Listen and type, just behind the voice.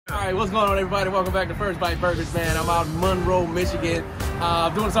Alright, what's going on, everybody? Welcome back to First Bite Burgers, man. I'm out in Monroe, Michigan.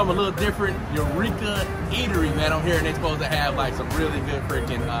 I'm doing something a little different. Eureka Eatery, man. I'm hearing they're supposed to have like some really good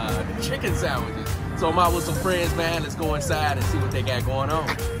freaking chicken sandwiches. So I'm out with some friends, man. Let's go inside and see what they got going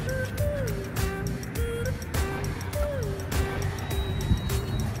on.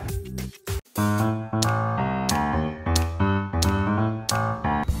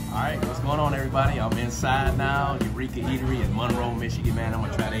 Everybody, I'm inside now, Eureka Eatery in Monroe, Michigan, man. I'm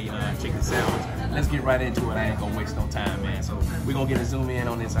gonna try their chicken sandwich. Let's get right into it. I ain't gonna waste no time, man. So we're gonna get a zoom in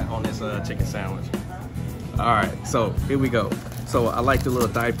on this chicken sandwich. All right, so here we go. So I like the little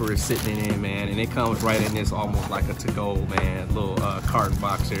diaper it's sitting in, man, and it comes right in this almost like a to-go, man, little carton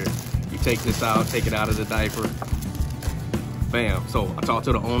box here. You take this out, take it out of the diaper. Bam. So I talked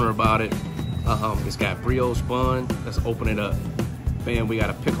to the owner about it. It's got brioche bun. Let's open it up. Bam, we got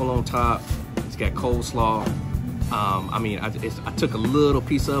a pickle on top. It's got coleslaw. I took a little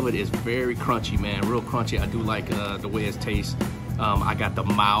piece of it. It's very crunchy, man, real crunchy. I do like the way it tastes. I got the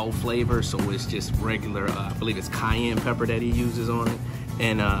mild flavor, so it's just regular, I believe it's cayenne pepper that he uses on it.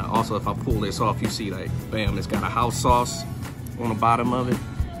 And also, if I pull this off, you see like, bam, it's got a house sauce on the bottom of it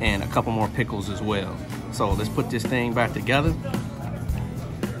and a couple more pickles as well. So let's put this thing back together.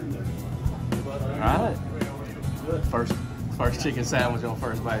 All right, first chicken sandwich on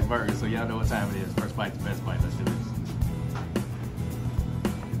First Bite Burgers, so y'all know what time it is. First bite, the best bite. Let's do this.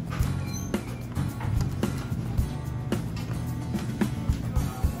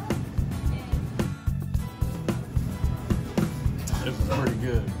 This is pretty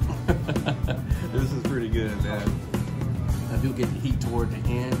good. This is pretty good, man. I do get the heat toward the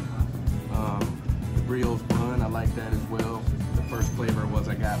end. The brioche bun, I like that as well. The first flavor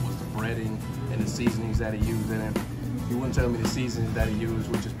I got was the breading and the seasonings that he used in it. He wouldn't tell me the seasonings that he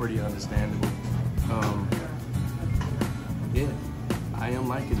used, which is pretty understandable. Yeah, I am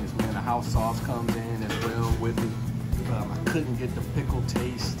liking this, man. The house sauce comes in as well with it. I couldn't get the pickle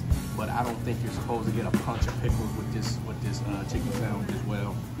taste, but I don't think you're supposed to get a punch of pickles with this chicken sandwich as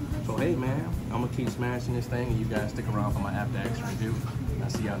well. So hey, man, I'm gonna keep smashing this thing, and you guys stick around for my after action review. I'll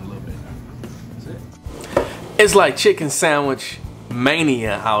see y'all in a little bit. That's it. It's like chicken sandwich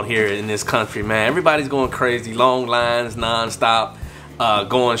mania out here in this country, man. Everybody's going crazy, long lines, non-stop,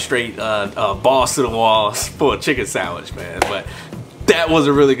 going straight balls to the walls for a chicken sandwich, man. But that was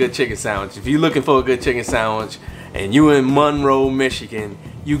a really good chicken sandwich. If you're looking for a good chicken sandwich and you in Monroe, Michigan,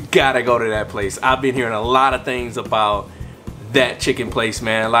 you gotta go to that place. I've been hearing a lot of things about that chicken place,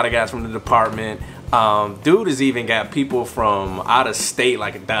 man. A lot of guys from the department. Dude has even got people from out of state,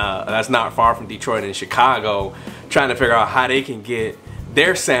 like that's not far from Detroit and Chicago, trying to figure out how they can get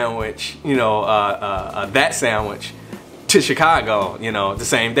their sandwich, you know, that sandwich to Chicago, you know, the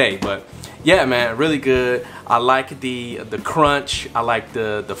same day. But yeah, man, really good. I like the crunch. I like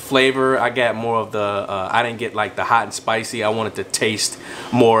the flavor. I got more of the, I didn't get like the hot and spicy. I wanted to taste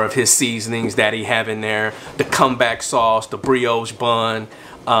more of his seasonings that he have in there. The comeback sauce, the brioche bun.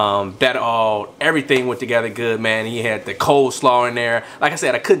 Everything went together good, man. He had the coleslaw in there. Like I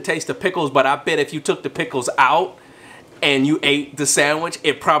said, I couldn't taste the pickles, but I bet if you took the pickles out and you ate the sandwich,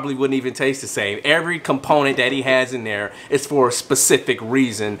 it probably wouldn't even taste the same. Every component that he has in there is for a specific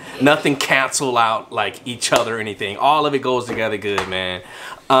reason. Nothing cancel out like each other or anything. All of it goes together good, man.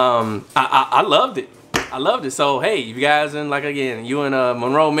 I loved it. I loved it. So hey, you guys in, like, again, you in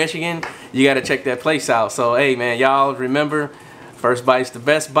Monroe, Michigan, you got to check that place out. So hey, man, y'all remember, First Bite's the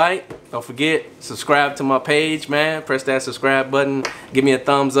best bite. Don't forget, subscribe to my page, man. Press that subscribe button. Give me a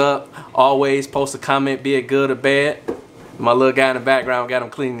thumbs up. Always post a comment, be it good or bad. My little guy in the background got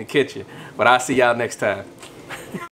him cleaning the kitchen. But I'll see y'all next time.